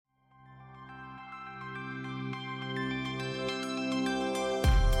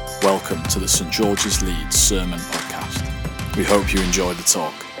Welcome to the St George's Leeds Sermon Podcast. We hope you enjoy the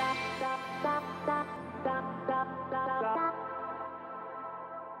talk.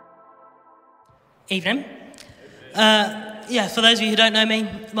 Evening. For those of you who don't know me,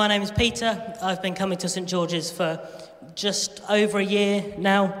 my name is Peter. I've been coming to St George's for just over a year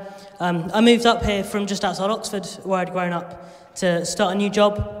now. I moved up here from just outside Oxford, where I'd grown up, to start a new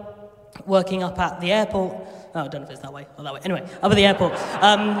job, working up at the airport. Oh, I don't know if it's that way or that way. Anyway, up at the airport.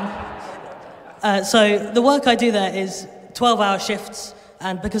 So the work I do there is 12-hour shifts,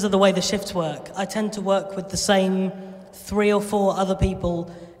 and because of the way the shifts work, I tend to work with the same 3 or 4 other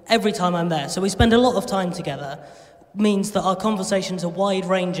people every time I'm there. So we spend a lot of time together. Means that our conversations are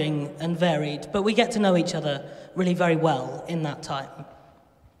wide-ranging and varied, but we get to know each other really very well in that time.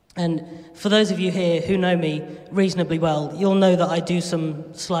 And for those of you here who know me reasonably well, you'll know that I do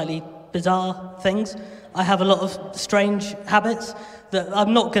some slightly bizarre things. I have a lot of strange habits that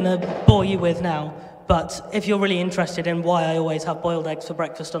I'm not going to bore you with now, but if you're really interested in why I always have boiled eggs for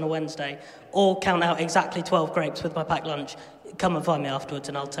breakfast on a Wednesday, or count out exactly 12 grapes with my packed lunch, come and find me afterwards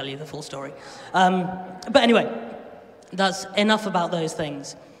and I'll tell you the full story. But anyway, that's enough about those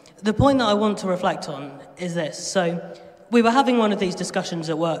things. The point that I want to reflect on is this. So we were having one of these discussions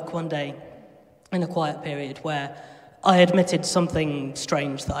at work one day in a quiet period where I admitted something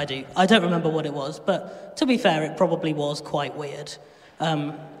strange that I do. I don't remember what it was, but to be fair, it probably was quite weird.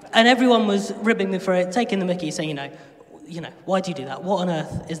 And everyone was ribbing me for it, taking the mickey, saying, you know, why do you do that? What on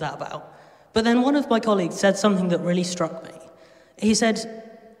earth is that about? But then one of my colleagues said something that really struck me. He said,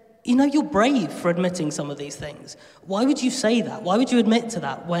 you know, you're brave for admitting some of these things. Why would you say that? Why would you admit to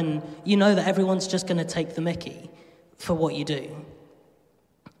that when you know that everyone's just going to take the mickey for what you do?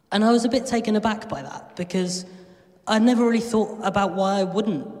 And I was a bit taken aback by that because I never really thought about why I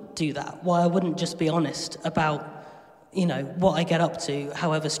wouldn't do that, why I wouldn't just be honest about, you know, what I get up to,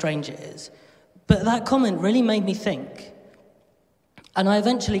 however strange it is. But that comment really made me think. And I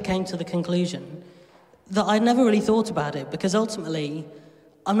eventually came to the conclusion that I never really thought about it because ultimately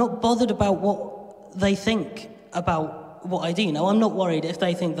I'm not bothered about what they think about what I do. You know, I'm not worried if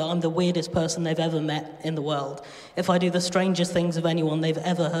they think that I'm the weirdest person they've ever met in the world, if I do the strangest things of anyone they've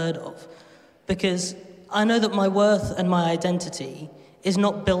ever heard of, because I know that my worth and my identity is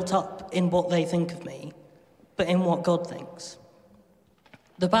not built up in what they think of me, but in what God thinks.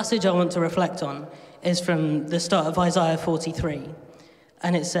 The passage I want to reflect on is from the start of Isaiah 43,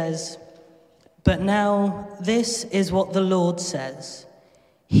 and it says, "But now this is what the Lord says,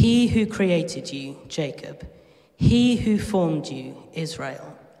 He who created you, Jacob, He who formed you,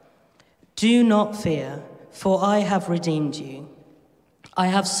 Israel. Do not fear, for I have redeemed you. I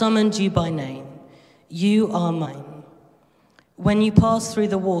have summoned you by name. You are mine. When you pass through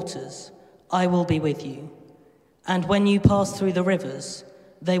the waters, I will be with you. And when you pass through the rivers,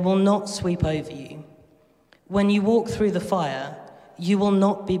 they will not sweep over you. When you walk through the fire, you will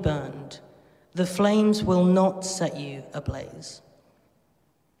not be burned. The flames will not set you ablaze."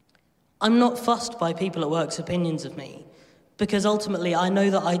 I'm not fussed by people at work's opinions of me, because ultimately I know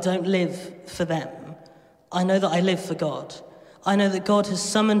that I don't live for them. I know that I live for God. I know that God has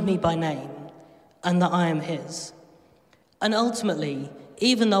summoned me by name and that I am His. And ultimately,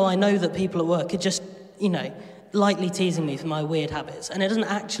 even though I know that people at work are just, you know, lightly teasing me for my weird habits, and it doesn't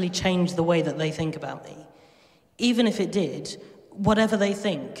actually change the way that they think about me, even if it did, whatever they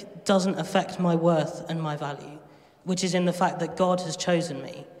think doesn't affect my worth and my value, which is in the fact that God has chosen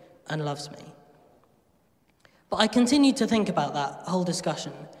me and loves me. But I continued to think about that whole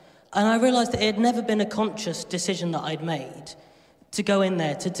discussion, and I realised that it had never been a conscious decision that I'd made to go in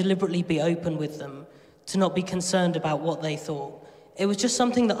there, to deliberately be open with them, to not be concerned about what they thought. It was just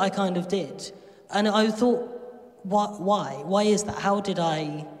something that I kind of did. And I thought, why? Why is that? How did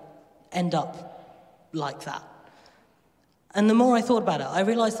I end up like that? And the more I thought about it, I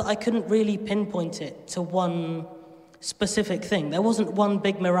realised that I couldn't really pinpoint it to one specific thing. There wasn't one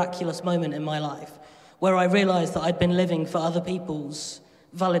big miraculous moment in my life where I realised that I'd been living for other people's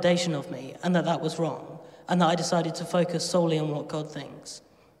validation of me and that was wrong, and that I decided to focus solely on what God thinks.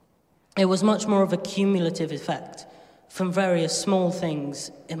 It was much more of a cumulative effect from various small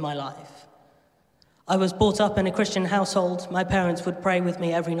things in my life. I was brought up in a Christian household. My parents would pray with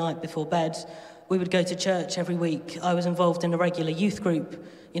me every night before bed. We would go to church every week. I was involved in a regular youth group.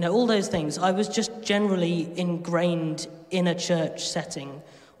 You know, all those things. I was just generally ingrained in a church setting,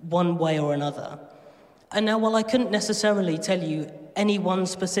 one way or another. And now, while I couldn't necessarily tell you any one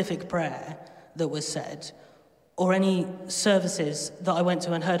specific prayer that was said, or any services that I went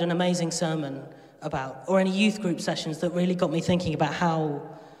to and heard an amazing sermon about, or any youth group sessions that really got me thinking about how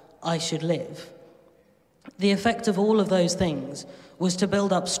I should live, The effect of all of those things was to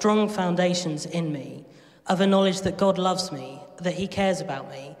build up strong foundations in me of a knowledge that God loves me, that he cares about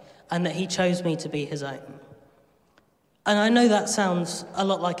me, and that he chose me to be his own. And I know that sounds a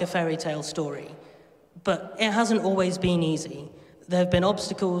lot like a fairy tale story, but it hasn't always been easy. There have been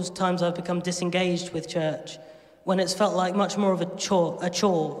obstacles, times I've become disengaged with church, when it's felt like much more of a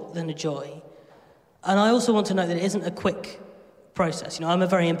chore than a joy. And I also want to note that it isn't a quick process. You know, I'm a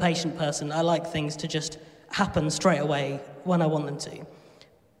very impatient person. I like things to just happen straight away when I want them to.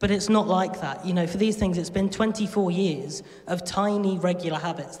 But it's not like that. You know, for these things, it's been 24 years of tiny, regular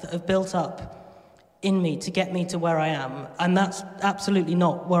habits that have built up in me to get me to where I am. And that's absolutely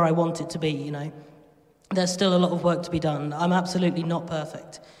not where I want it to be, you know. There's still a lot of work to be done. I'm absolutely not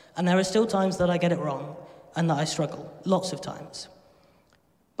perfect. And there are still times that I get it wrong and that I struggle, lots of times.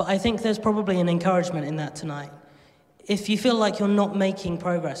 But I think there's probably an encouragement in that tonight. If you feel like you're not making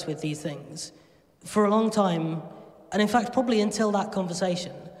progress with these things, for a long time, and in fact probably until that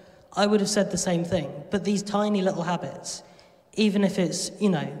conversation, I would have said the same thing. But these tiny little habits, even if it's, you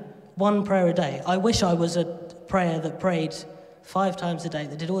know, one prayer a day, I wish I was a prayer that prayed 5 times a day,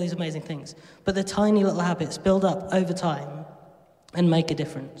 that did all these amazing things. But the tiny little habits build up over time and make a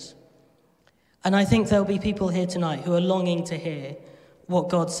difference. And I think there'll be people here tonight who are longing to hear what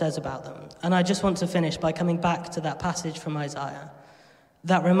God says about them. And I just want to finish by coming back to that passage from Isaiah,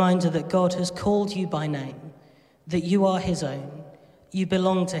 that reminder that God has called you by name, that you are his own, you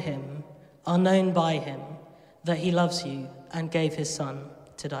belong to him, are known by him, that he loves you and gave his son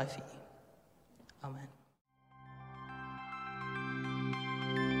to die for you. Amen.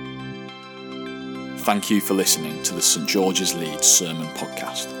 Thank you for listening to the St George's Leeds Sermon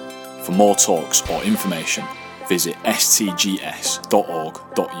Podcast. For more talks or information, visit stgs.org.uk.